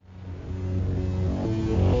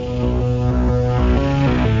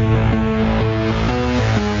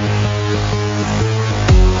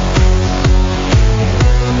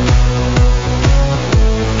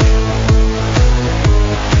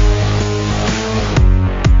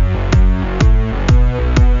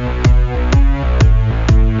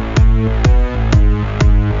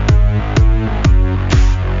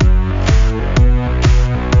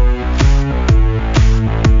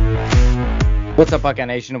up, Buckeye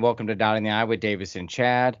Nation, and welcome to Dotting the I with Davis and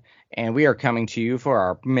Chad. And we are coming to you for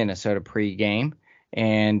our Minnesota pregame.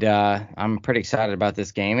 And I'm pretty excited about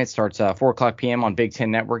this game. It starts 4 o'clock p.m. on Big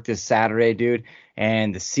Ten Network this Saturday, dude.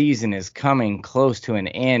 And the season is coming close to an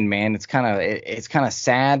end, man. It's kind of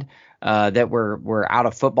sad that we're out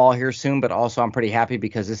of football here soon, but also I'm pretty happy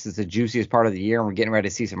because this is the juiciest part of the year, and we're getting ready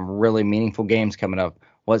to see some really meaningful games coming up.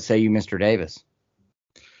 What say you, Mr. Davis?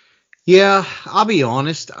 Yeah, I'll be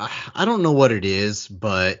honest. I don't know what it is,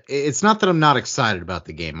 but it's not that I'm not excited about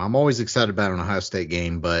the game. I'm always excited about an Ohio State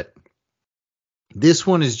game, but this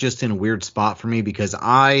one is just in a weird spot for me because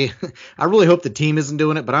I really hope the team isn't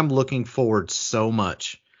doing it, but I'm looking forward so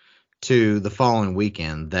much to the following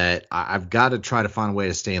weekend that I've got to try to find a way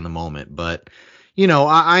to stay in the moment. But,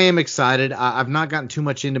 I am excited. I've not gotten too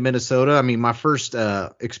much into Minnesota. I mean, my first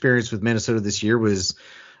experience with Minnesota this year was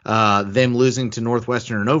them losing to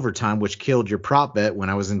Northwestern in overtime, which killed your prop bet when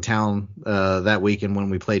I was in town that weekend when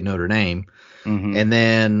we played Notre Dame. Mm-hmm. And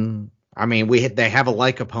then, I mean, they have a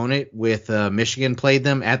like opponent with Michigan played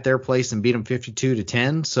them at their place and beat them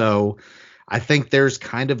 52-10. So I think there's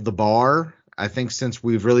kind of the bar. I think since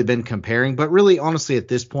we've really been comparing, but really, honestly, at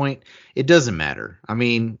this point, it doesn't matter. I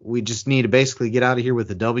mean, we just need to basically get out of here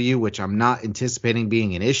with a W, which I'm not anticipating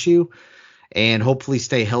being an issue, and hopefully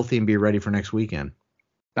stay healthy and be ready for next weekend.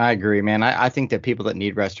 I agree, man. I think that people that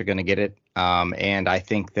need rest are going to get it. And I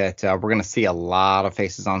think that we're going to see a lot of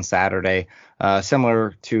faces on Saturday,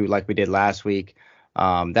 similar to like we did last week.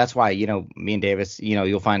 That's why, me and Davis,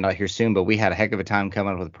 you'll find out here soon, but we had a heck of a time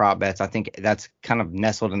coming up with prop bets. I think that's kind of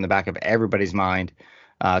nestled in the back of everybody's mind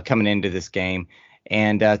coming into this game.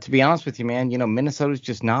 And to be honest with you, man, Minnesota's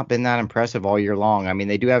just not been that impressive all year long. I mean,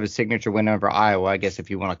 they do have a signature win over Iowa, I guess, if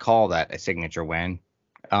you want to call that a signature win.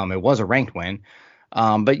 It was a ranked win.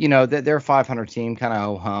 But they're a 500 team, kind of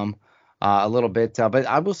ho-hum a little bit. But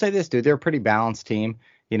I will say this, dude, they're a pretty balanced team.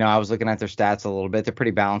 I was looking at their stats a little bit. They're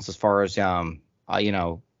pretty balanced as far as,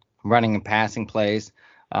 running and passing plays.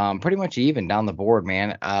 Pretty much even down the board,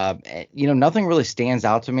 man. Nothing really stands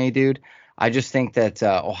out to me, dude. I just think that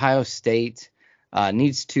Ohio State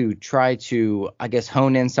needs to try to, I guess,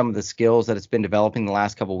 hone in some of the skills that it's been developing the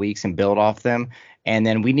last couple of weeks and build off them. And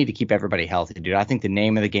then we need to keep everybody healthy, dude. I think the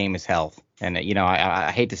name of the game is health. And,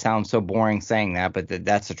 I hate to sound so boring saying that, but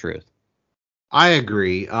that's the truth. I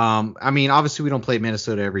agree. I mean, obviously we don't play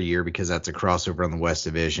Minnesota every year because that's a crossover on the West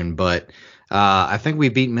Division, but I think we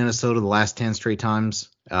beat Minnesota the last 10 straight times.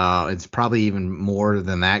 It's probably even more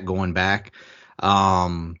than that going back.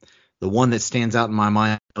 The one that stands out in my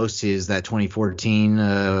mind most is that 2014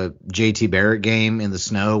 JT Barrett game in the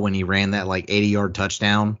snow when he ran that like 80-yard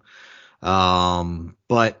touchdown.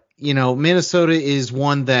 But Minnesota is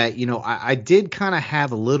one that, I did kind of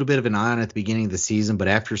have a little bit of an eye on at the beginning of the season, but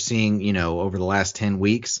after seeing, over the last 10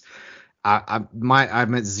 weeks, I'm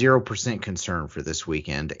at 0% concern for this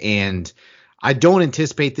weekend. And I don't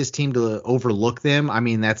anticipate this team to overlook them. I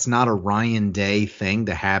mean, that's not a Ryan Day thing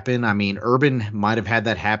to happen. I mean, Urban might have had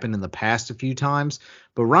that happen in the past a few times,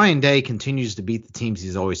 but Ryan Day continues to beat the teams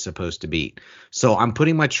he's always supposed to beat. So I'm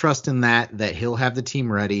putting my trust in that he'll have the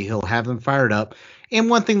team ready. He'll have them fired up. And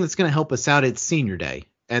one thing that's going to help us out, it's senior day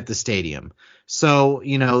at the stadium. So,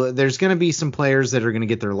 there's going to be some players that are going to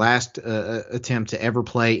get their last attempt to ever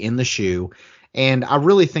play in the shoe. And I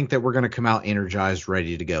really think that we're going to come out energized,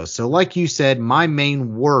 ready to go. So like you said, my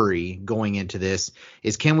main worry going into this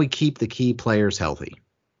is, can we keep the key players healthy?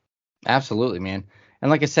 Absolutely, man. And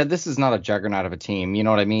like I said, this is not a juggernaut of a team. You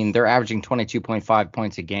know what I mean? They're averaging 22.5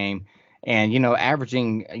 points a game and,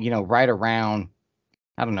 averaging, right around,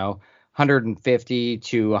 I don't know, 150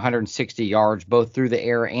 to 160 yards, both through the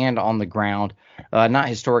air and on the ground. Not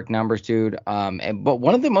historic numbers, dude. But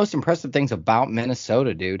one of the most impressive things about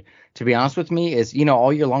Minnesota, dude, to be honest with me, is,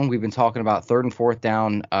 all year long we've been talking about third and fourth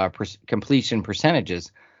down completion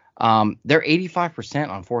percentages. They're 85%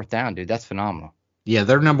 on fourth down, dude. That's phenomenal. Yeah,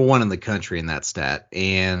 they're number one in the country in that stat.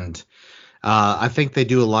 And I think they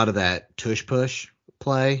do a lot of that tush push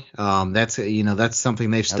play. That's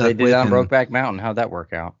something they've stuck with. They did on Brokeback Mountain. How'd that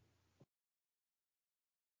work out?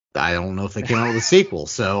 I don't know if they came out with a sequel,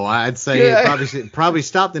 so I'd say it probably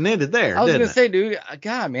stopped and ended there. I was gonna say, dude,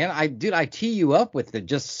 God, man, I tee you up with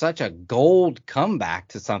just such a gold comeback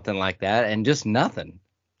to something like that, and just nothing.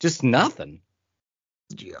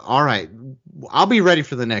 All right, I'll be ready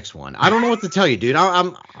for the next one. I don't know what to tell you, dude.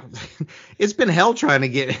 It's been hell trying to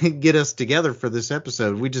get us together for this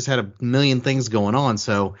episode. We just had a million things going on,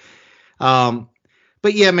 so. But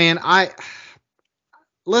yeah, man,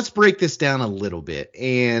 let's break this down a little bit.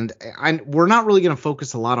 And we're not really going to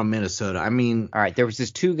focus a lot on Minnesota. I mean, all right, there was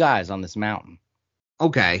just two guys on this mountain.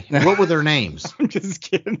 Okay, what were their names? I'm just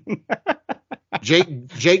kidding. Jake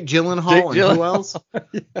Jake Gyllenhaal and who Gyllenhaal. else?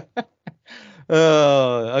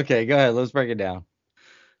 Oh, okay. Go ahead. Let's break it down.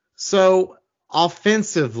 So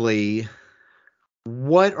offensively,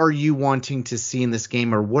 what are you wanting to see in this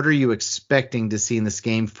game, or what are you expecting to see in this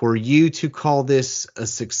game for you to call this a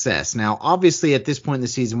success? Now, obviously, at this point in the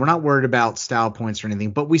season, we're not worried about style points or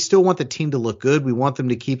anything, but we still want the team to look good. We want them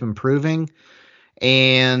to keep improving.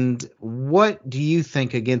 And what do you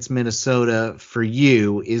think against Minnesota for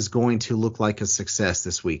you is going to look like a success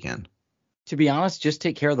this weekend? To be honest, just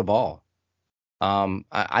take care of the ball.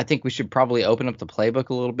 I think we should probably open up the playbook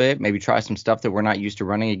a little bit, maybe try some stuff that we're not used to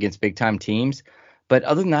running against big time teams. But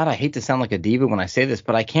other than that, I hate to sound like a diva when I say this,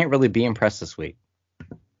 but I can't really be impressed this week.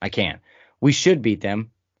 I can't. We should beat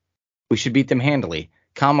them. We should beat them handily.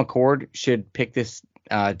 Kyle McCord should pick this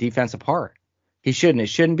defense apart. He shouldn't. It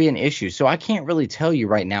shouldn't be an issue. So I can't really tell you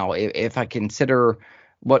right now if I consider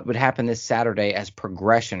what would happen this Saturday as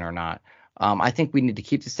progression or not. I think we need to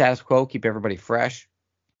keep the status quo, keep everybody fresh.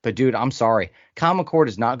 But, dude, I'm sorry. Kyle McCord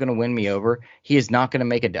is not going to win me over. He is not going to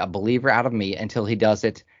make a believer out of me until he does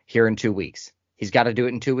it here in 2 weeks. He's got to do it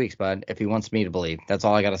in 2 weeks, bud, if he wants me to believe. That's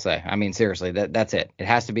all I got to say. I mean, seriously, that's it. It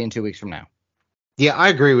has to be in 2 weeks from now. Yeah, I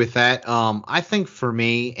agree with that. I think for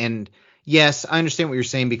me, and yes, I understand what you're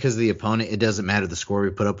saying because of the opponent. It doesn't matter the score we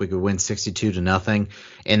put up. We could win 62-0,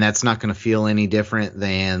 and that's not going to feel any different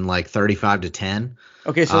than like 35-10.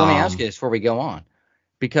 Okay, so let me ask you this before we go on,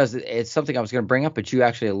 because it's something I was going to bring up, but you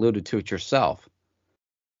actually alluded to it yourself.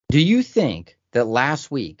 Do you think that last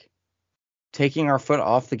week, taking our foot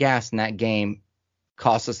off the gas in that game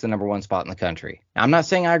cost us the number one spot in the country? Now, I'm not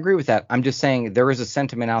saying I agree with that. I'm just saying there is a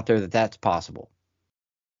sentiment out there that that's possible.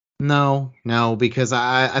 No, because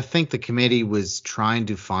I think the committee was trying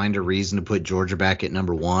to find a reason to put Georgia back at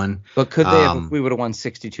number one. But could they have if we would have won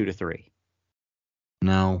 62-3?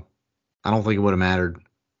 No, I don't think it would have mattered.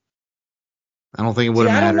 I don't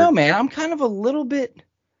don't know, man. I'm a little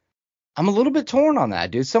bit torn on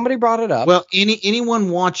that, dude. Somebody brought it up. Well,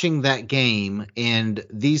 anyone watching that game, and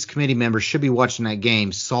these committee members should be watching that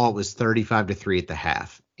game, saw it was 35-3 at the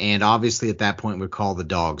half. And obviously at that point we call the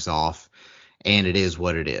dogs off, and it is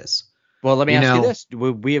what it is. Well, let me ask you this.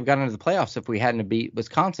 Would we have gotten into the playoffs if we hadn't beat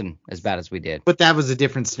Wisconsin as bad as we did? But that was a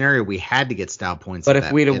different scenario. We had to get style points. But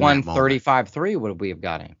if we'd have won 35-3, would we have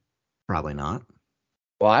got in? Probably not.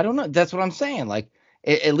 Well, I don't know. That's what I'm saying. Like,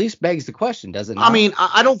 it at least begs the question, does it not? I mean,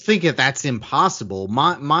 I don't think that's impossible.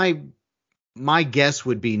 My guess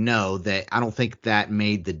would be no, that I don't think that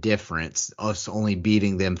made the difference, us only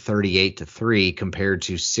beating them 38-3 compared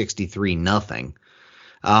to 63-0.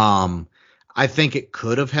 I think it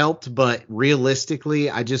could have helped, but realistically,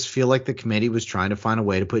 I just feel like the committee was trying to find a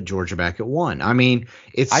way to put Georgia back at one. I mean,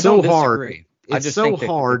 it's so hard. It's so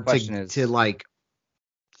hard to like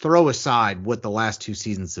throw aside what the last two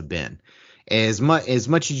seasons have been. As much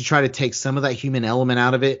as you try to take some of that human element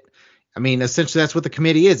out of it, I mean, essentially that's what the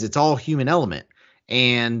committee is. It's all human element.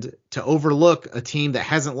 And to overlook a team that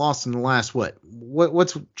hasn't lost in the last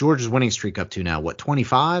what's Georgia's winning streak up to now?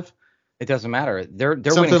 25? It doesn't matter. They're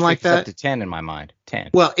something winning like that. Up to 10 in my mind.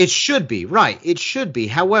 10. Well, it should be, right. It should be.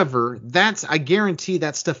 However, I guarantee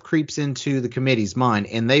that stuff creeps into the committee's mind,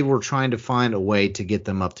 and they were trying to find a way to get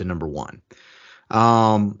them up to number one.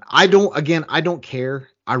 I don't care.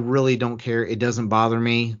 I really don't care. It doesn't bother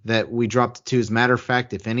me that we dropped to 2. As a matter of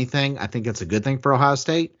fact, if anything, I think that's a good thing for Ohio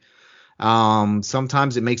State.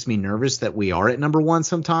 Sometimes it makes me nervous that we are at number one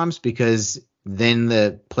sometimes, because then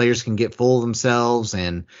the players can get full of themselves.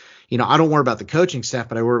 And, I don't worry about the coaching staff,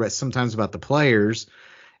 but I worry sometimes about the players,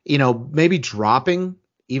 maybe dropping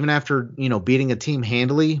even after, beating a team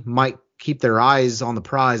handily might keep their eyes on the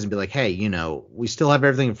prize and be like, hey, we still have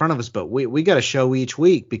everything in front of us, but we got to show each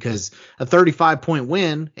week, because a 35-point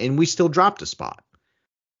win and we still dropped a spot,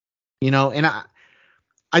 and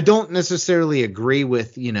I don't necessarily agree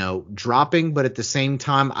with, dropping, but at the same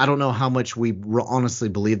time, I don't know how much we honestly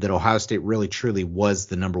believe that Ohio State really truly was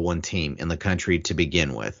the number one team in the country to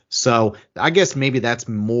begin with. So I guess maybe that's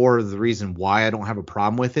more the reason why I don't have a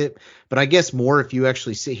problem with it. But I guess more if you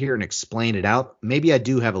actually sit here and explain it out, maybe I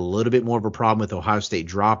do have a little bit more of a problem with Ohio State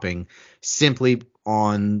dropping simply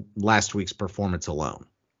on last week's performance alone.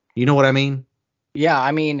 You know what I mean? Yeah,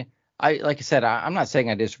 I mean, like I said, I'm not saying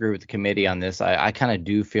I disagree with the committee on this. I kind of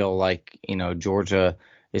do feel like, Georgia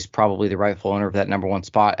is probably the rightful owner of that number one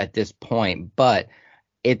spot at this point. But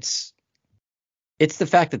it's the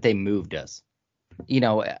fact that they moved us.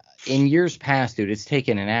 In years past, dude, it's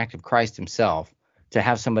taken an act of Christ himself to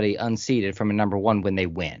have somebody unseated from a number one when they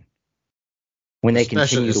win. When they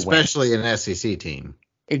continue to win. Especially an SEC team.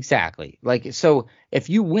 Exactly. Like, so if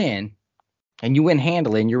you win and you win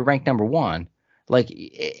handily and you're ranked number one, Like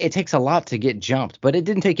it takes a lot to get jumped, but it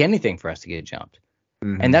didn't take anything for us to get jumped.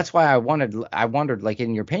 And Mm-hmm. that's why I wondered, like,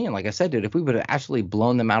 in your opinion, like I said, dude, if we would have actually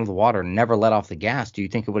blown them out of the water and never let off the gas, do you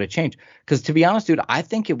think it would have changed? Because to be honest, dude, I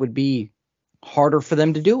think it would be harder for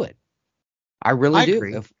them to do it. I really I do.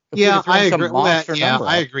 agree. If we'd Yeah, have I thrown some agree. Well, monster yeah, number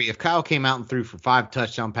I up, agree. If Kyle came out and threw for 5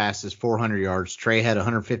 touchdown passes, 400 yards, Trey had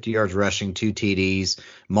 150 yards rushing, 2 TDs,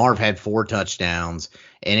 Marv had 4 touchdowns,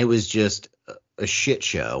 and it was just a shit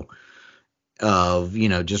show of,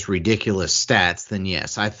 just ridiculous stats, then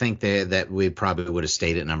yes, I think that we probably would have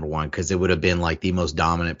stayed at number one because it would have been like the most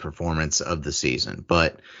dominant performance of the season.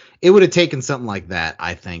 But it would have taken something like that,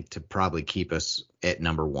 I think, to probably keep us at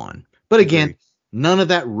number one. But again, agreed. none of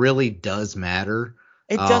that really does matter.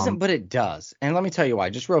 It doesn't, but it does. And let me tell you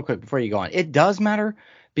why, just real quick before you go on. It does matter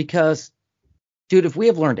because, dude, if we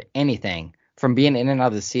have learned anything from being in and out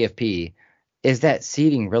of the CFP, is that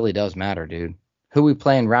seeding really does matter, dude. Who we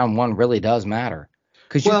play in round one really does matter.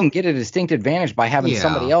 Because you can Well, get a distinct advantage by having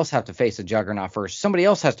somebody yeah. else have to face a juggernaut first. Somebody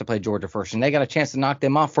else has to play Georgia first, and they got a chance to knock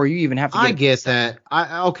them off before you even have to I get get a.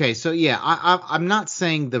 that. Okay, so yeah, I'm not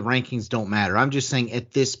saying the rankings don't matter. I'm just saying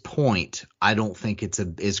at this point, I don't think it's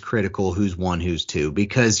as critical who's one, who's two,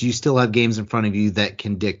 because you still have games in front of you that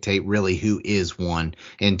can dictate really who is one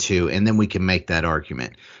and two, and then we can make that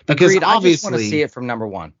argument. Because Agreed. I just want to see obviously, it from number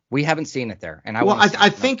one. We haven't seen it there, and I well, want to see it I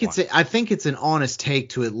from number think one. I think it's an honest take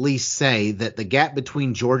to at least say that the gap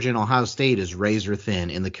between Georgia and Ohio State is razor thin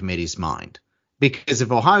in the committee's mind. Because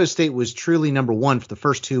if Ohio State was truly number one for the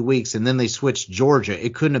first 2 weeks and then they switched Georgia,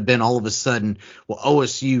 it couldn't have been all of a sudden, well,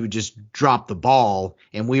 OSU just dropped the ball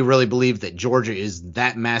and we really believe that Georgia is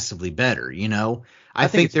that massively better, I I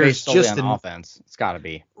think think it's based there's solely just on offense. It's got to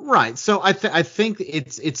be. right. So I think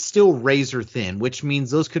it's still razor thin, which means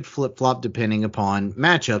those could flip flop depending upon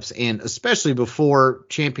matchups, and especially before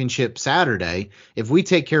championship Saturday. If we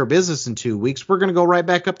take care of business in 2 weeks, we're going to go right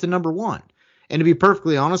back up to number one. And to be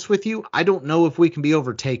perfectly honest with you, I don't know if we can be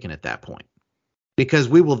overtaken at that point because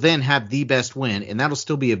we will then have the best win, and that'll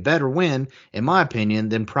still be a better win, in my opinion,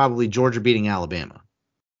 than probably Georgia beating Alabama.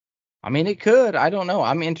 I mean, it could. I don't know.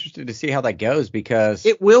 I'm interested to see how that goes because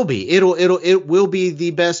It will be. It will be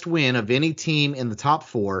the best win of any team in the top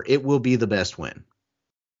four. It will be the best win.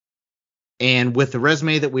 And with the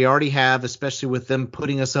resume that we already have, especially with them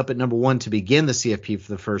putting us up at number one to begin the CFP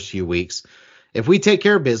for the first few weeks, if we take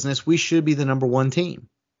care of business, we should be the number one team.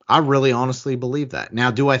 I really honestly believe that. Now,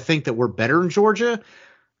 do I think that we're better in Georgia?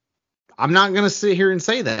 I'm not going to sit here and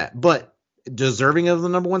say that, but deserving of the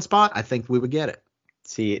number one spot, I think we would get it.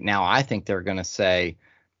 see, now I think they're going to say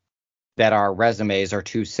that our resumes are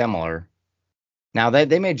too similar. Now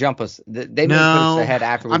they may jump us. They may put us No, ahead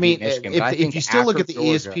after we I mean, beat Michigan, but I if think you still look after at the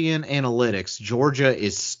Georgia, ESPN analytics, Georgia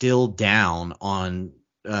is still down on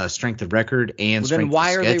strength of record and well, then strength of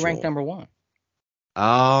why are they ranked schedule. number one?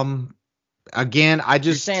 Again, I You're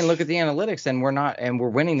just saying look at the analytics, and we're not, and we're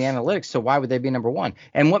winning the analytics. So why would they be number one?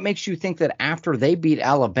 And what makes you think that after they beat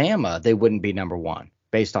Alabama, they wouldn't be number one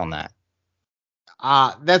based on that?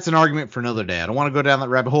 that's an argument for another day. I don't want to go down that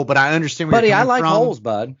rabbit hole, but I understand where Buddy, you're I coming like from. holes,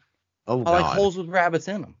 bud. Oh I like God. holes with rabbits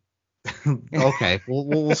in them. Okay,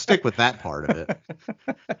 we'll stick with that part of it.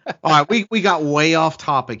 All right, we got way off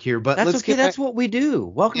topic here, but That's let's okay. get back. That's what we do.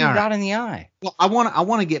 Welcome Yeah, to all right. God in the Eye. Well, I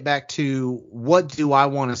want to get back to what do I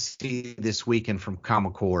want to see this weekend from Kyle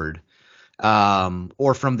McCord,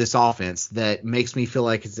 or from this offense that makes me feel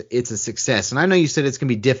like it's a success. And I know you said it's going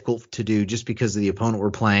to be difficult to do just because of the opponent we're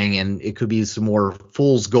playing, and it could be some more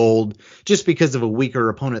fool's gold just because of a weaker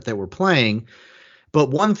opponent that we're playing. But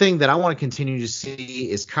one thing that I want to continue to see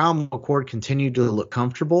is Kyle McCord continue to look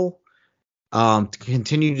comfortable, to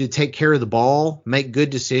continue to take care of the ball, make good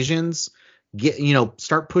decisions,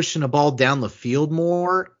 start pushing the ball down the field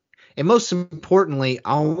more. And most importantly,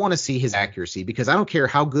 I want to see his accuracy because I don't care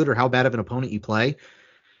how good or how bad of an opponent you play.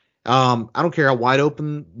 I don't care how wide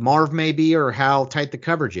open Marv may be or how tight the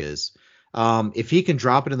coverage is. If he can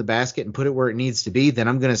drop it in the basket and put it where it needs to be, then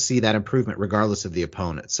I'm going to see that improvement regardless of the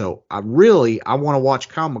opponent. So I want to watch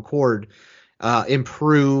Kyle McCord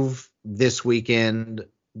improve this weekend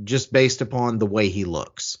just based upon the way he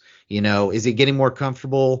looks. Is he getting more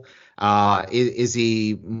comfortable? Is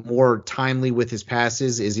he more timely with his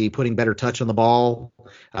passes? Is he putting better touch on the ball?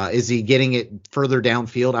 Is he getting it further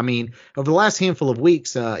downfield? I mean, over the last handful of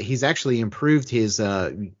weeks, he's actually improved his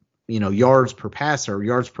yards per pass or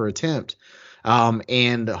yards per attempt.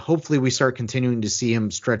 And hopefully we start continuing to see him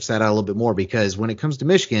stretch that out a little bit more, because when it comes to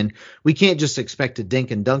Michigan, we can't just expect to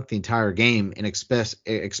dink and dunk the entire game and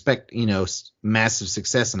expect massive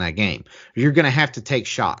success in that game. You're going to have to take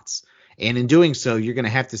shots. And in doing so, you're going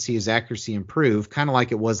to have to see his accuracy improve, kind of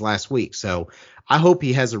like it was last week. So I hope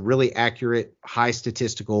he has a really accurate, high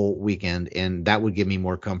statistical weekend, and that would give me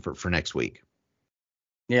more comfort for next week.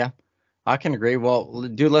 Yeah, I can agree. Well,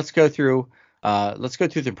 dude, let's go through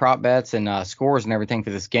the prop bets and scores and everything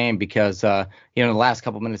for this game because the last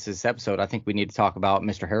couple minutes of this episode, I think we need to talk about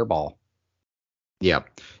Mr. Hairball. Yeah.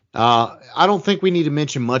 I don't think we need to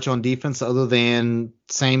mention much on defense other than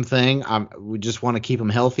same thing. We just want to keep them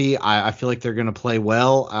healthy. I feel like they're going to play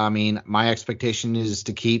well. I mean, my expectation is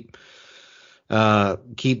to keep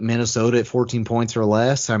Minnesota at 14 points or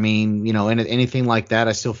less. I mean, anything like that,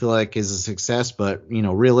 I still feel like is a success. But,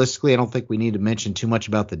 realistically, I don't think we need to mention too much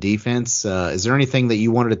about the defense. Is there anything that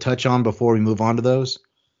you wanted to touch on before we move on to those?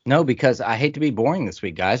 No, because I hate to be boring this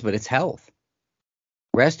week, guys, but it's health.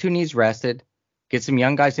 Rest who needs rested. Get some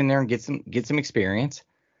young guys in there and get some experience,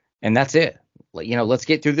 and that's it. Let's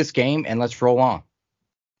get through this game and let's roll on.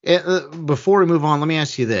 Before we move on, let me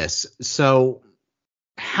ask you this. So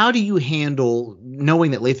how do you handle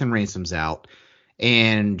knowing that Lathan Ransom's out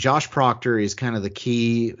and Josh Proctor is kind of the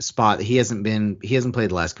key spot? He hasn't played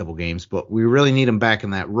the last couple games, but we really need him back in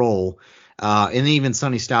that role. And even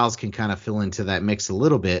Sonny Styles can kind of fill into that mix a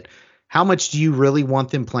little bit. How much do you really want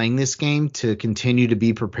them playing this game to continue to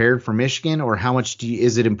be prepared for Michigan, or how much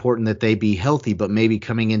is it important that they be healthy, but maybe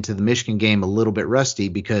coming into the Michigan game a little bit rusty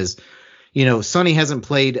because, Sonny hasn't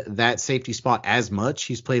played that safety spot as much.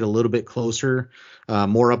 He's played a little bit closer,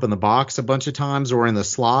 more up in the box a bunch of times or in the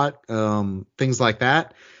slot, things like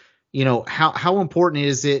that. How important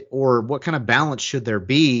is it, or what kind of balance should there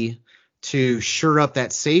be to shore up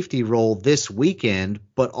that safety role this weekend,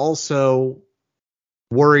 but also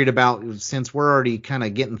worried about, since we're already kind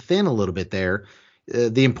of getting thin a little bit there,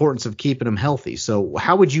 the importance of keeping them healthy. So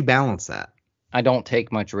how would you balance that? I don't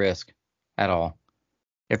take much risk at all.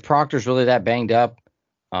 If Proctor's really that banged up,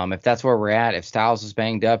 if that's where we're at, if Styles is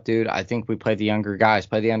banged up, dude, I think we play the younger guys,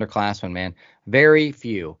 play the underclassmen, man. Very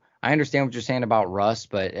few. I understand what you're saying about rust,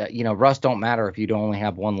 but rust don't matter if you don't only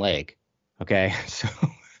have one leg. Okay, so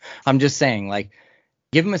I'm just saying,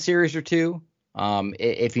 give him a series or two.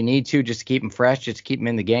 If you need to, just to keep him fresh, just to keep him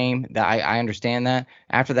in the game. That I understand that.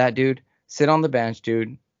 After that, dude, sit on the bench,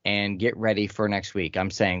 dude, and get ready for next week. I'm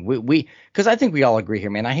saying because I think we all agree here,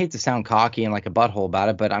 man. I hate to sound cocky and like a butthole about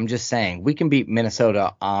it, but I'm just saying we can beat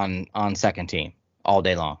Minnesota on second team all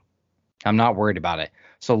day long. I'm not worried about it.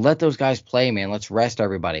 So let those guys play, man. Let's rest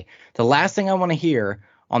everybody. The last thing I want to hear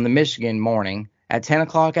on the Michigan morning at 10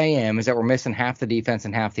 o'clock a.m. is that we're missing half the defense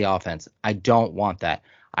and half the offense. I don't want that.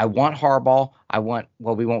 I want Harbaugh.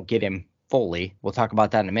 We won't get him fully. We'll talk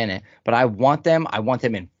about that in a minute. But I want them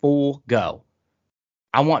in full go.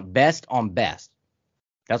 I want best on best.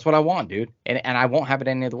 That's what I want, dude. And I won't have it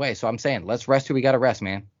any other way. So I'm saying, let's rest who we got to rest,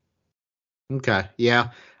 man. Okay. Yeah.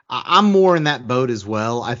 I'm more in that boat as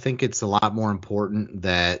well. I think it's a lot more important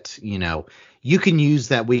that, you can use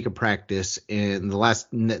that week of practice in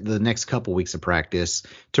the next couple weeks of practice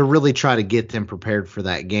to really try to get them prepared for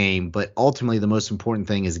that game. But ultimately, the most important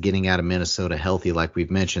thing is getting out of Minnesota healthy, like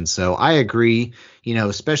we've mentioned. So I agree,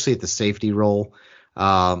 especially at the safety role.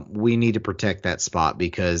 We need to protect that spot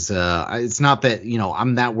because it's not that,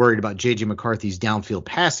 I'm not worried about J.J. McCarthy's downfield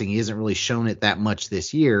passing. He hasn't really shown it that much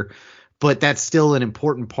this year. But that's still an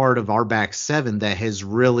important part of our back seven that has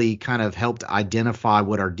really kind of helped identify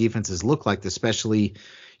what our defenses look like, especially,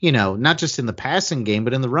 not just in the passing game,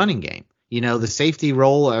 but in the running game. The safety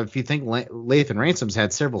role, if you think Lathan Ransom's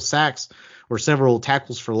had several sacks or several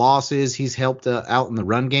tackles for losses, he's helped out in the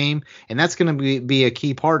run game. And that's going to be a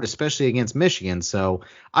key part, especially against Michigan. So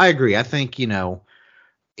I agree. I think,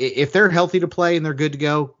 if they're healthy to play and they're good to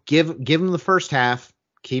go, give them the first half.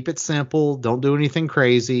 Keep it simple. Don't do anything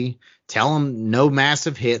crazy. Tell them no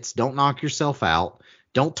massive hits. Don't knock yourself out.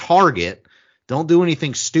 Don't target. Don't do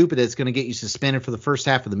anything stupid that's going to get you suspended for the first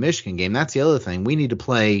half of the Michigan game. That's the other thing. We need to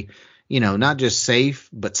play, not just safe,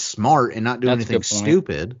 but smart and not do anything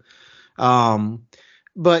stupid.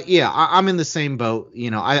 But yeah, I'm in the same boat.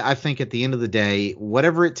 I think at the end of the day,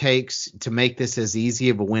 whatever it takes to make this as easy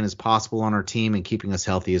of a win as possible on our team and keeping us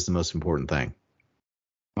healthy is the most important thing.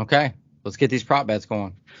 Okay. Let's get these prop bets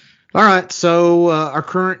going. All right. So our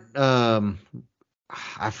current,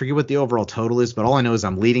 I forget what the overall total is, but all I know is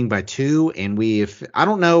I'm leading by 2. And I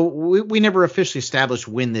don't know, we never officially established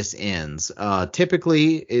when this ends.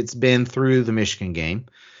 Typically, it's been through the Michigan game.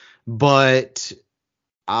 But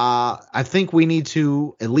I think we need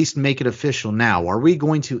to at least make it official now. Are we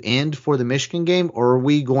going to end for the Michigan game, or are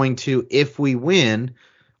we going to, if we win,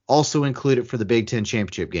 also include it for the Big Ten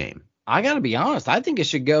championship game? I got to be honest. I think it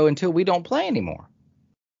should go until we don't play anymore.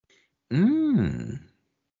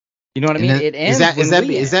 You know what I And mean? then, It ends when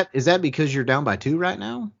we end. is that because you're down by 2 right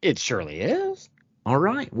now? It surely is. All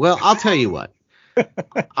right. Well, I'll tell you what.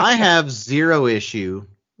 I have zero issue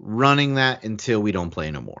running that until we don't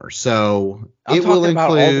play no more. So I'm it will talking about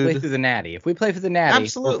all the way include through the Natty. If we play for the Natty, we're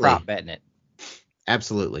absolutely. prop betting it.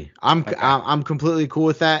 Absolutely. Okay. I'm completely cool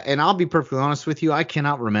with that. And I'll be perfectly honest with you. I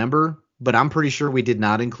cannot remember, but I'm pretty sure we did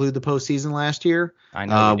not include the postseason last year. I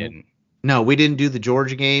know we didn't. No, we didn't do the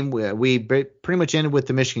Georgia game. We pretty much ended with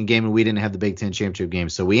the Michigan game, and we didn't have the Big Ten championship game,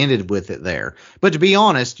 so we ended with it there. But to be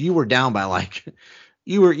honest, you were down by like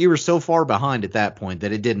you were so far behind at that point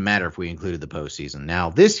that it didn't matter if we included the postseason.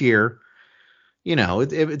 Now this year,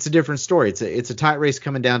 it's a different story. It's a tight race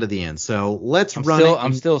coming down to the end. So let's run it.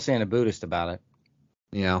 I'm still saying a Buddhist about it.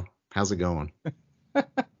 Yeah, how's it going?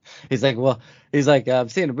 He's like, I'm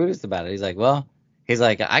seeing a Buddhist about it. He's like,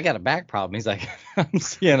 I got a back problem. He's like, I'm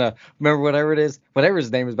seeing remember whatever it is, whatever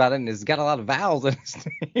his name is about it, and it's got a lot of vowels in his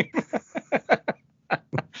name.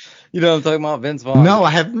 You know what I'm talking about? Vince Vaughn. No,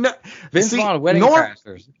 I have no. Vince Vaughn, Wedding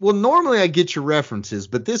Crashers. Well, normally I get your references,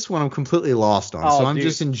 but this one I'm completely lost on. So I'm dude.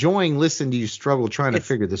 just enjoying listening to you struggle trying to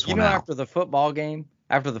figure this one out. After the football game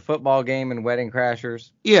in Wedding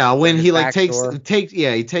Crashers. Yeah, when he like takes door.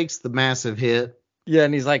 he takes the massive hit. Yeah,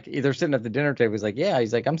 and he's like, they're sitting at the dinner table.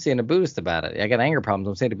 He's like, I'm seeing a Buddhist about it. I got anger problems.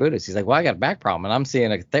 I'm seeing a Buddhist. He's like, well, I got a back problem, and I'm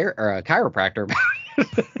seeing a chiropractor about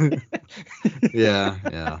it.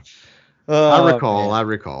 Yeah. I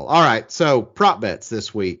recall. All right, so prop bets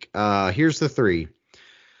this week. Here's the 3.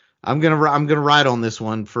 I'm gonna ride on this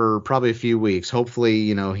one for probably a few weeks.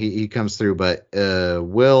 Hopefully, he comes through. But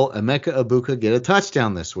will Emeka Ibuka get a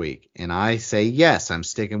touchdown this week? And I say yes. I'm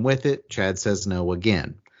sticking with it. Chad says no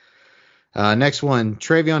again. Next one,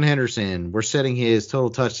 Travion Henderson. We're setting his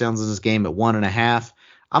total touchdowns in this game at 1.5.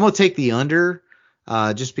 I'm gonna take the under,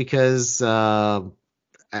 just because I'm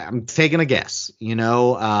taking a guess.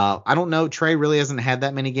 I don't know. Trey really hasn't had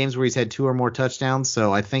that many games where he's had 2 or more touchdowns,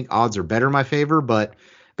 so I think odds are better in my favor. But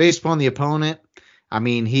based upon the opponent, I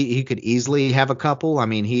mean, he could easily have a couple. I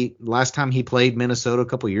mean, last time he played Minnesota a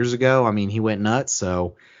couple years ago, I mean, he went nuts.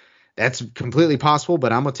 So that's completely possible.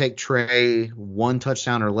 But I'm gonna take Trey 1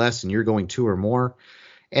 touchdown or less, and you're going 2 or more.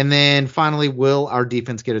 And then finally, will our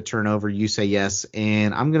defense get a turnover? You say yes,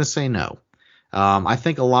 and I'm gonna say no. I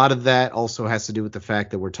think a lot of that also has to do with the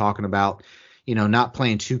fact that we're talking about, not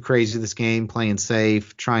playing too crazy this game, playing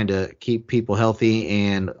safe, trying to keep people healthy,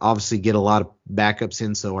 and obviously get a lot of backups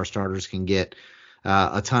in so our starters can get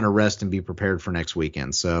a ton of rest and be prepared for next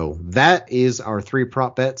weekend. So that is our 3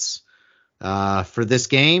 prop bets for this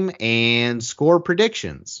game and score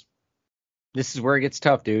predictions. This is where it gets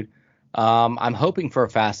tough, dude. I'm hoping for a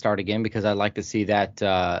fast start again because I'd like to see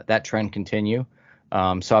that trend continue.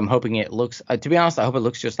 So I'm hoping it looks, to be honest, I hope it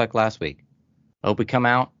looks just like last week. I hope we come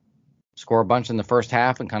out, score a bunch in the first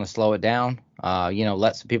half and kind of slow it down.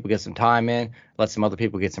 Let some people get some time in, let some other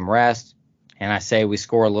people get some rest. And I say we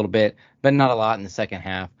score a little bit, but not a lot in the second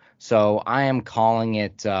half. So I am calling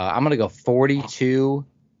it, I'm going to go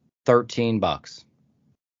 42-13 Bucks.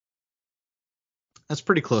 That's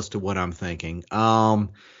pretty close to what I'm thinking.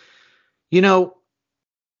 I'm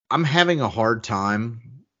having a hard time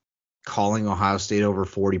calling Ohio State over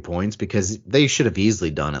 40 points because they should have easily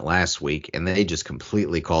done it last week, and they just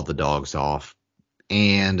completely called the dogs off.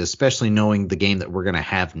 And especially knowing the game that we're going to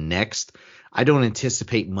have next, I don't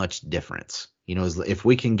anticipate much difference. If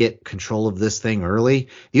we can get control of this thing early,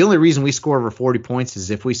 the only reason we score over 40 points is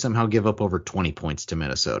if we somehow give up over 20 points to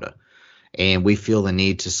Minnesota and we feel the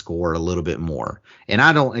need to score a little bit more. And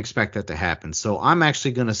I don't expect that to happen. So I'm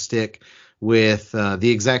actually going to stick with the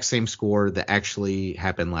exact same score that actually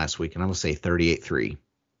happened last week, and I'm going to say 38-3.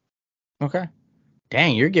 Okay.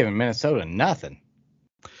 Dang, you're giving Minnesota nothing.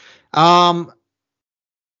 I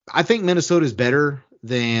think Minnesota is better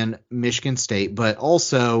than Michigan State, but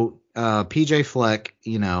also PJ Fleck,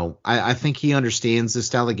 I think he understands this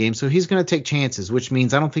style of game, so he's going to take chances, which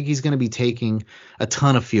means I don't think he's going to be taking a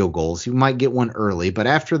ton of field goals. He might get one early, but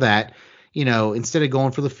after that, instead of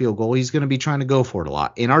going for the field goal, he's going to be trying to go for it a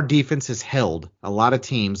lot. And our defense has held a lot of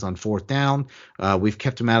teams on 4th down. We've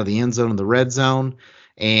kept them out of the end zone and the red zone.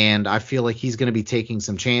 And I feel like he's going to be taking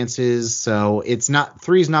some chances. So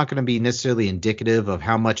 3 is not going to be necessarily indicative of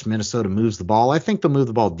how much Minnesota moves the ball. I think they'll move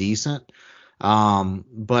the ball decent.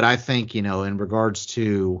 But I think, in regards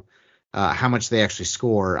to how much they actually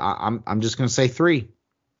score, I'm just going to say 3.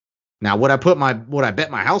 Now, would I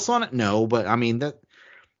bet my house on it? No, but I mean that.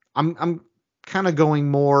 I'm kind of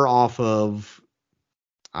going more off of,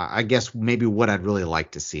 I guess, maybe what I'd really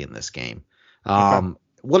like to see in this game. Okay.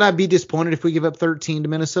 Would I be disappointed if we give up 13 to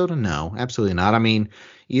Minnesota? No, absolutely not. I mean,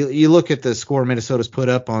 you look at the score Minnesota's put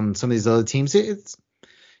up on some of these other teams.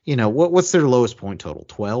 what's their lowest point total?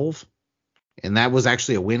 12? And that was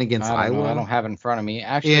actually a win against I don't know. I Iowa. don't have it in front of me.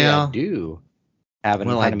 Actually, I Yeah. do have it in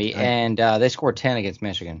Well, front of me. And they scored 10 against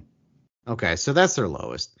Michigan. okay, so that's their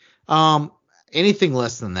lowest. Anything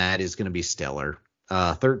less than that is going to be stellar.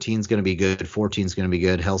 13 is going to be good. 14 is going to be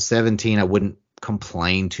good. Hell, 17 I wouldn't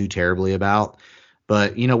complain too terribly about.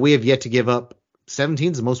 But, we have yet to give up.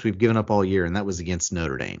 17 is the most we've given up all year, and that was against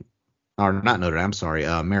Notre Dame. Or not Notre Dame, I'm sorry,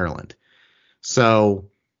 Maryland. So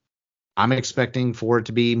I'm expecting for it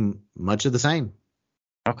to be much of the same.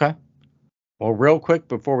 Okay. Well, real quick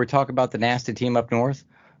before we talk about the nasty team up north,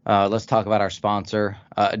 let's talk about our sponsor,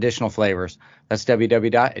 Additional Flavors. That's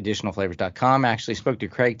www.additionalflavors.com. I actually spoke to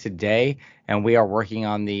Craig today, and we are working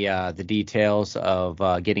on the details of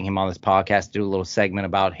getting him on this podcast to do a little segment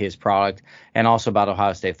about his product and also about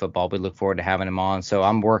Ohio State football. We look forward to having him on. So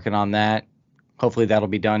I'm working on that. Hopefully that'll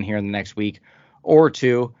be done here in the next week or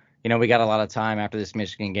two. We got a lot of time after this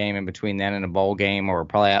Michigan game in between then and a bowl game or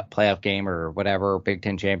probably a playoff game or whatever, Big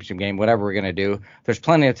Ten championship game, whatever we're going to do. There's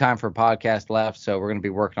plenty of time for a podcast left, so we're going to be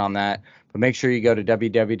working on that. But make sure you go to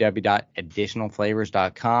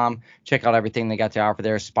www.additionalflavors.com. Check out everything they got to offer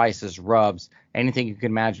there, spices, rubs, anything you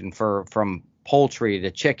can imagine from poultry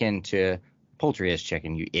to chicken to – poultry is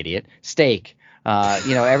chicken, you idiot. Steak,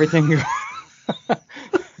 everything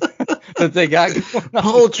that they got going on.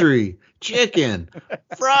 Poultry. Chicken,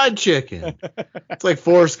 fried chicken. It's like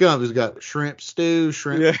Forrest Gump. He's got shrimp stew,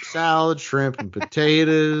 shrimp salad, shrimp and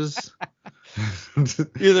potatoes.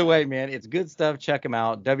 Either way, man, it's good stuff. Check them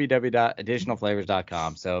out.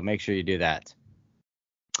 www.additionalflavors.com. So make sure you do that.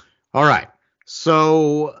 All right.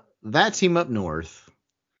 So that team up north,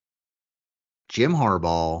 Jim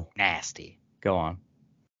Harbaugh. Nasty. Go on.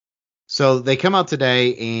 So they come out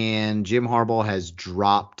today and Jim Harbaugh has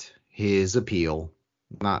dropped his appeal.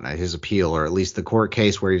 Not his appeal, or at least the court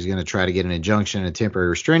case where he's going to try to get an injunction and a temporary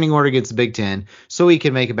restraining order against the Big Ten so he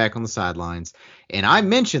can make it back on the sidelines. And I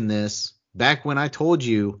mentioned this back when I told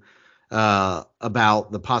you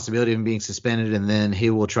about the possibility of him being suspended, and then he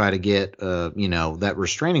will try to get, that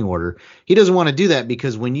restraining order. He doesn't want to do that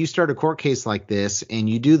because when you start a court case like this and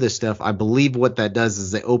you do this stuff, I believe what that does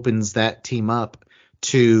is it opens that team up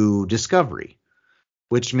to discovery,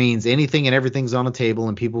 which means anything and everything's on the table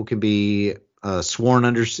and people can be sworn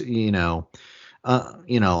under, on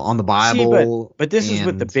the Bible. See, but this is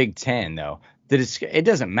with the Big Ten, though. It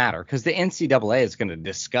doesn't matter because the NCAA is going to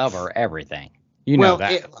discover everything. Know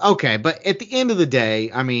that. Okay, but at the end of the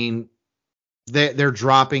day, I mean, they're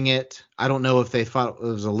dropping it. I don't know if they thought it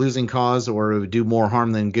was a losing cause or it would do more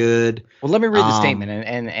harm than good. Well, let me read the statement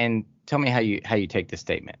and tell me how you take the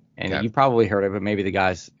statement. And okay. You probably heard of it. Maybe the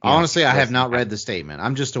guys. Honestly, I have not read the statement.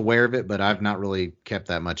 I'm just aware of it, but I've not really kept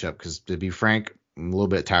that much up because, to be frank, I'm a little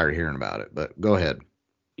bit tired of hearing about it. But go ahead.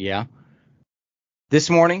 Yeah.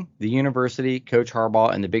 This morning, the university, Coach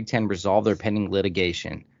Harbaugh, and the Big Ten resolved their pending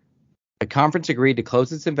litigation. The conference agreed to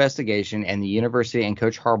close its investigation, and the university and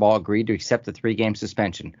Coach Harbaugh agreed to accept the 3-game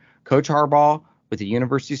suspension. Coach Harbaugh, with the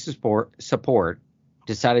university's support,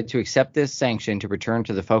 decided to accept this sanction to return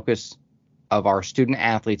to the focus of our student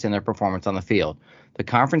athletes and their performance on the field. The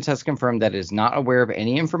conference has confirmed that it is not aware of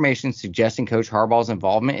any information suggesting Coach Harbaugh's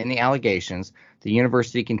involvement in the allegations. The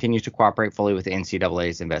university continues to cooperate fully with the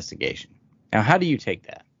NCAA's investigation. Now, how do you take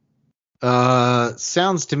that?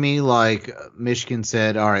 Sounds to me like Michigan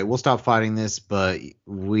said, all right, we'll stop fighting this, but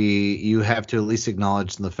you have to at least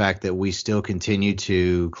acknowledge the fact that we still continue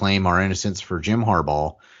to claim our innocence for Jim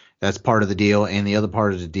Harbaugh. That's part of the deal. And the other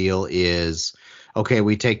part of the deal is, okay,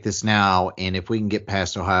 we take this now, and if we can get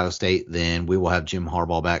past Ohio State, then we will have Jim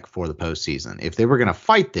Harbaugh back for the postseason. If they were going to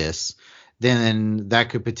fight this, then that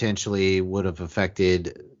could potentially would have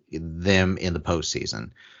affected them in the postseason.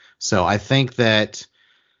 So I think that,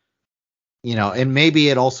 and maybe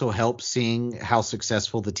it also helps seeing how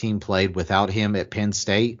successful the team played without him at Penn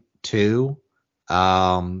State too.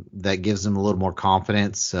 That gives them a little more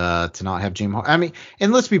confidence to not have Jim. I mean,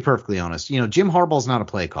 and let's be perfectly honest, Jim Harbaugh's not a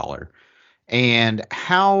play caller. And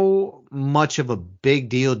how much of a big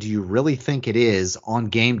deal do you really think it is on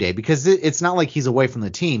game day? Because it's not like he's away from the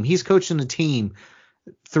team. He's coaching the team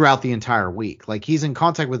throughout the entire week. Like, he's in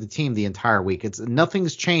contact with the team the entire week.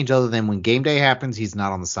 Nothing's changed other than when game day happens, he's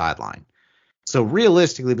not on the sideline. So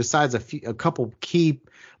realistically, besides a couple key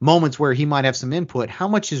moments where he might have some input, how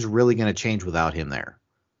much is really going to change without him there?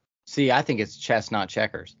 See, I think it's chess, not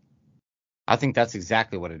checkers. I think that's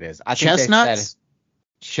exactly what it is. Chestnuts?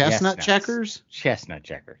 Chestnut checkers? Chestnut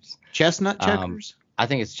checkers. Chestnut checkers? I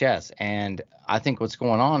think it's chess. And I think what's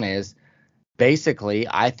going on is basically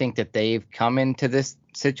I think that they've come into this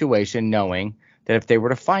situation knowing that if they were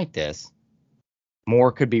to fight this,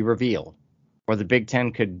 more could be revealed. or the Big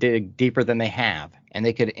Ten could dig deeper than they have, and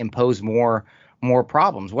they could impose more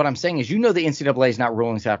problems. What I'm saying is, the NCAA is not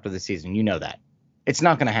ruling this after the season. You know that. It's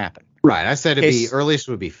not going to happen. Right. I said earliest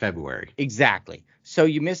would be February. Exactly. So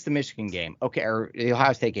you missed the Michigan game. Okay. Or the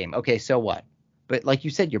Ohio State game. Okay. So what? But like you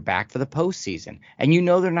said, you're back for the postseason, and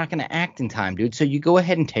they're not going to act in time, dude. So you go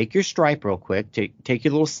ahead and take your stripe real quick, take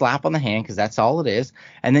your little slap on the hand, because that's all it is,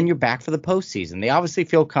 and then you're back for the postseason. They obviously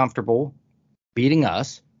feel comfortable beating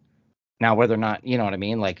us. Now, whether or not, you know what I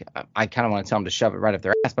mean, like, I kind of want to tell them to shove it right up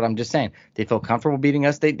their ass, but I'm just saying they feel comfortable beating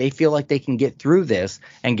us. They feel like they can get through this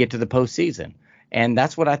and get to the postseason. And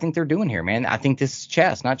that's what I think they're doing here, man. I think this is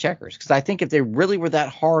chess, not checkers. Because I think if they really were that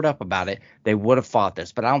hard up about it, they would have fought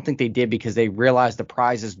this. But I don't think they did, because they realized the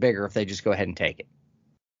prize is bigger if they just go ahead and take it.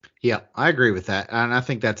 Yeah, I agree with that. And I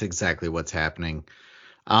think that's exactly what's happening.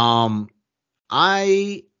 I'll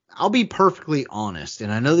be perfectly honest.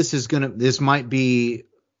 And I know this might be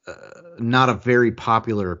not a very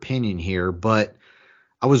popular opinion here, but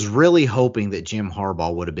I was really hoping that Jim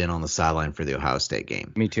Harbaugh would have been on the sideline for the Ohio State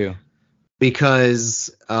game. Me too. Because,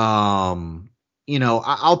 I'll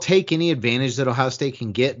take any advantage that Ohio State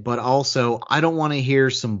can get, but also I don't want to hear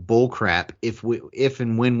some bull crap if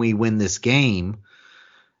and when we win this game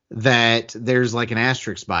that there's like an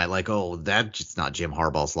asterisk by it, like, oh, that's not Jim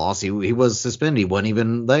Harbaugh's loss. He was suspended. He wasn't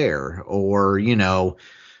even there. Or,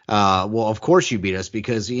 well, of course you beat us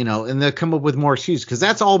because, and they'll come up with more excuses, because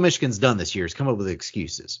that's all Michigan's done this year is come up with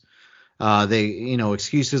excuses.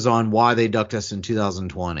 Excuses on why they ducked us in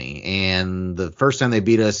 2020 and the first time they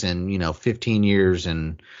beat us in, 15 years.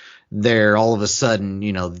 And they're all of a sudden,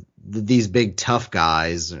 these big tough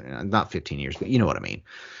guys, not 15 years, but you know what I mean.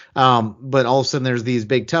 But all of a sudden there's these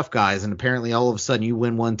big tough guys, and apparently all of a sudden you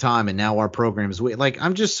win one time and now our program is like,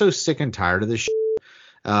 I'm just so sick and tired of this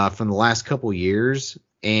from the last couple years.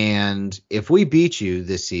 And if we beat you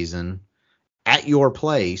this season at your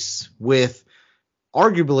place with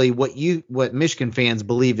arguably what Michigan fans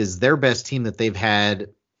believe is their best team that they've had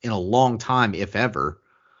in a long time, if ever.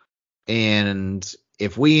 And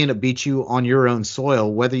if we end up beat you on your own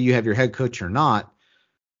soil, whether you have your head coach or not,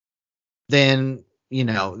 then,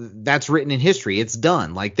 that's written in history. It's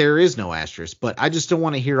done. Like, there is no asterisk, but I just don't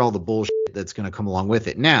want to hear all the bullshit that's going to come along with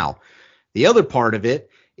it. Now, the other part of it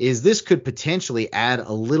is this could potentially add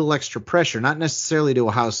a little extra pressure, not necessarily to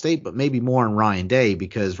Ohio State, but maybe more on Ryan Day,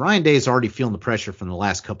 because Ryan Day is already feeling the pressure from the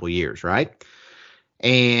last couple of years, right?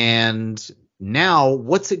 And now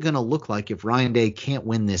what's it going to look like if Ryan Day can't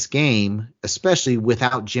win this game, especially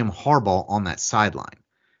without Jim Harbaugh on that sideline?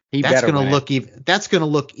 That's going to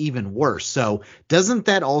look even worse. So doesn't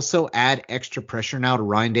that also add extra pressure now to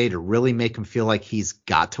Ryan Day to really make him feel like he's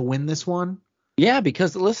got to win this one? Yeah,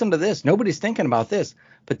 because listen to this. Nobody's thinking about this,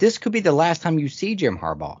 but this could be the last time you see Jim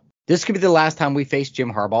Harbaugh. This could be the last time we face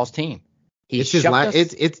Jim Harbaugh's team. It's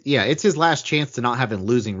his last chance to not have a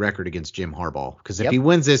losing record against Jim Harbaugh, because if he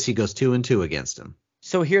wins this, he goes 2-2 against him.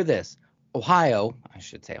 So hear this. Ohio,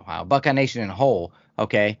 Buckeye Nation in a whole,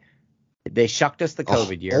 okay? They shucked us the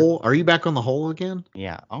COVID year. Are you back on the hole again?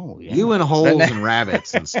 Yeah. Oh, yeah. You and holes and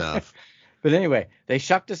rabbits and stuff. But anyway, they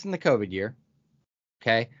shucked us in the COVID year.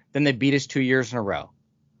 Okay. Then they beat us 2 years in a row.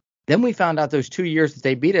 Then we found out those 2 years that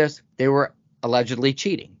they beat us, they were allegedly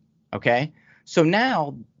cheating. Okay. So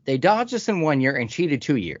now they dodged us in 1 year and cheated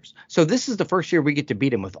 2 years. So this is the first year we get to beat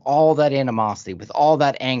them with all that animosity, with all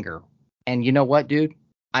that anger. And you know what, dude?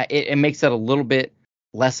 It makes it a little bit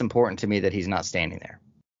less important to me that he's not standing there.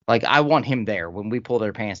 Like, I want him there when we pull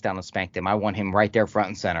their pants down and spank them. I want him right there front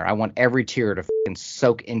and center. I want every tear to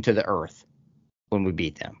soak into the earth when we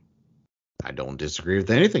beat them. I don't disagree with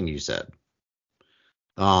anything you said.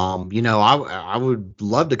 I would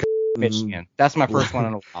love to Michigan. That's my first one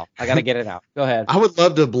in a while. I got to get it out. Go ahead. I would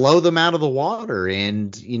love to blow them out of the water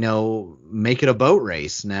and, make it a boat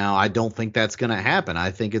race. Now, I don't think that's going to happen.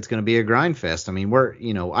 I think it's going to be a grind fest. I mean,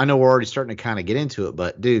 I know we're already starting to kind of get into it,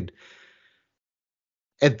 but dude,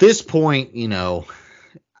 at this point,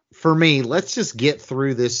 for me, let's just get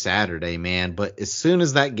through this Saturday, man. But as soon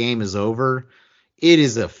as that game is over, it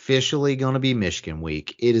is officially going to be Michigan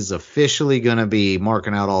week. It is officially going to be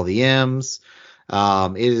marking out all the M's.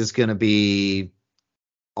 It is going to be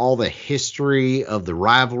all the history of the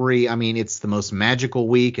rivalry. I mean, it's the most magical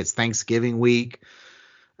week. It's Thanksgiving week.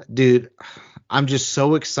 Dude, I'm just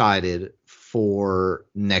so excited for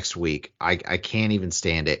next week. I can't even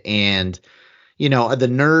stand it. And, the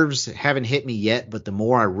nerves haven't hit me yet, but the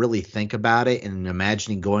more I really think about it and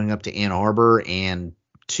imagining going up to Ann Arbor and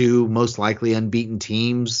two most likely unbeaten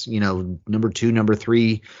teams, number 2, number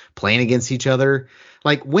 3 playing against each other.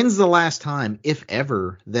 Like, when's the last time, if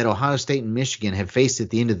ever, that Ohio State and Michigan have faced at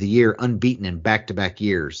the end of the year unbeaten in back-to-back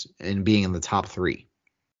years and being in the top 3?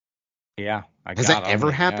 Yeah. Has that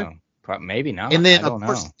ever happened? Maybe not. And then I don't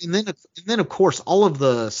know. Of course, all of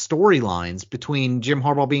the storylines between Jim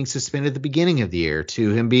Harbaugh being suspended at the beginning of the year,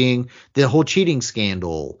 to him being the whole cheating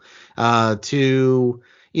scandal, to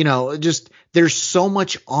just there's so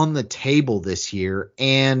much on the table this year.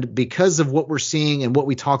 And because of what we're seeing and what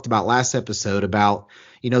we talked about last episode about,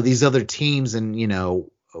 these other teams and,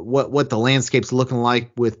 what the landscape's looking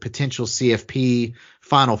like with potential CFP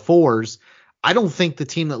Final Fours, I don't think the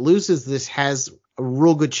team that loses this has a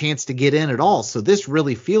real good chance to get in at all. So this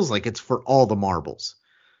really feels like it's for all the marbles.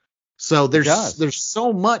 So there's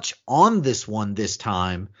so much on this one this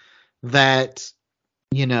time that,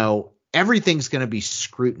 everything's going to be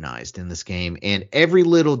scrutinized in this game, and every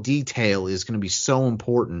little detail is going to be so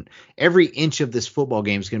important. Every inch of this football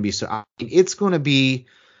game is going to be it's going to be,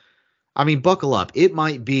 buckle up. It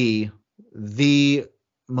might be the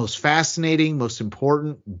most fascinating, most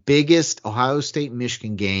important, biggest Ohio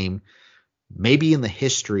State-Michigan game maybe in the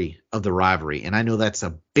history of the rivalry. And I know that's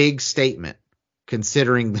a big statement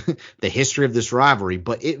considering the history of this rivalry,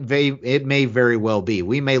 but it may very well be.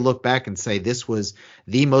 We may look back and say this was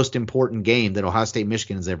the most important game that Ohio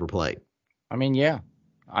State-Michigan has ever played. Yeah.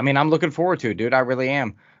 I'm looking forward to it, dude. I really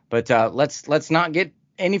am. But let's not get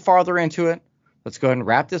any farther into it. Let's go ahead and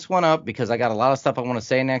wrap this one up because I got a lot of stuff I want to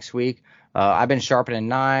say next week. I've been sharpening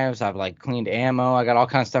knives. I've cleaned ammo. I got all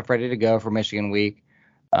kinds of stuff ready to go for Michigan week.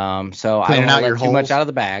 So I don't want to let too much out of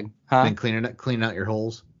the bag. Huh? Been cleaning out your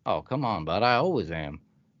holes. Oh, come on, bud. I always am.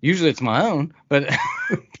 Usually it's my own, but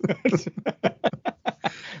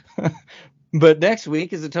but next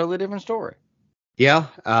week is a totally different story. Yeah,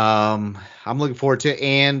 I'm looking forward to it.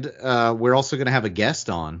 And we're also going to have a guest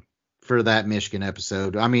on for that Michigan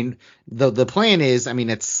episode. The plan is,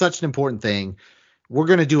 it's such an important thing. We're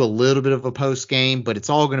going to do a little bit of a post game, but it's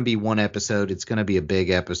all going to be one episode. It's going to be a big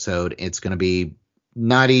episode. It's going to be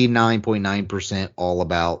 99.9% all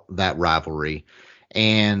about that rivalry.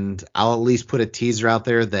 And I'll at least put a teaser out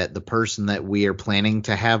there that the person that we are planning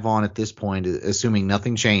to have on at this point, assuming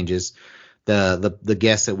nothing changes, the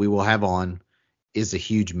guest that we will have on is a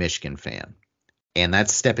huge Michigan fan. And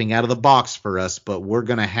that's stepping out of the box for us, but we're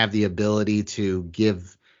going to have the ability to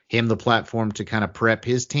give him the platform to kind of prep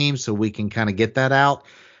his team so we can kind of get that out.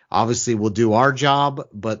 Obviously, we'll do our job,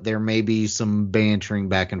 but there may be some bantering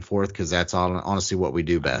back and forth because that's honestly what we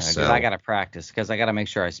do best. So I got to practice because I got to make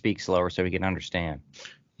sure I speak slower so we can understand.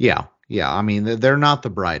 Yeah. They're not the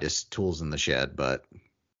brightest tools in the shed, but.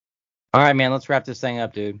 All right, man. Let's wrap this thing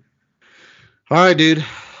up, dude. All right, dude.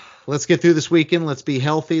 Let's get through this weekend. Let's be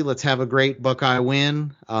healthy. Let's have a great Buckeye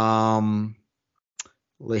win.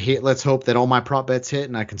 Let's hope that all my prop bets hit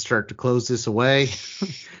and I can start to close this away.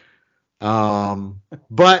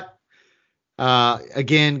 But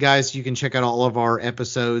again, guys, you can check out all of our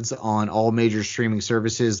episodes on all major streaming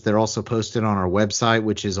services. They're also posted on our website,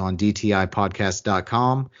 which is on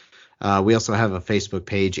dtipodcast.com. We also have a Facebook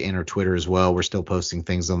page and our Twitter as well. We're still posting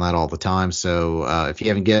things on that all the time. So if you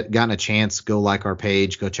haven't gotten a chance, go like our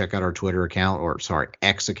page, go check out our Twitter account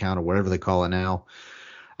X account or whatever they call it now.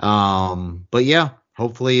 But yeah.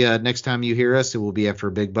 Hopefully next time you hear us, it will be after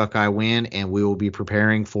a big Buckeye win, and we will be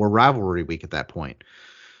preparing for rivalry week at that point.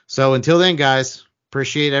 So until then, guys,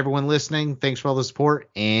 appreciate everyone listening. Thanks for all the support,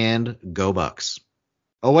 and go Bucks.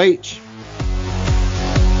 OH.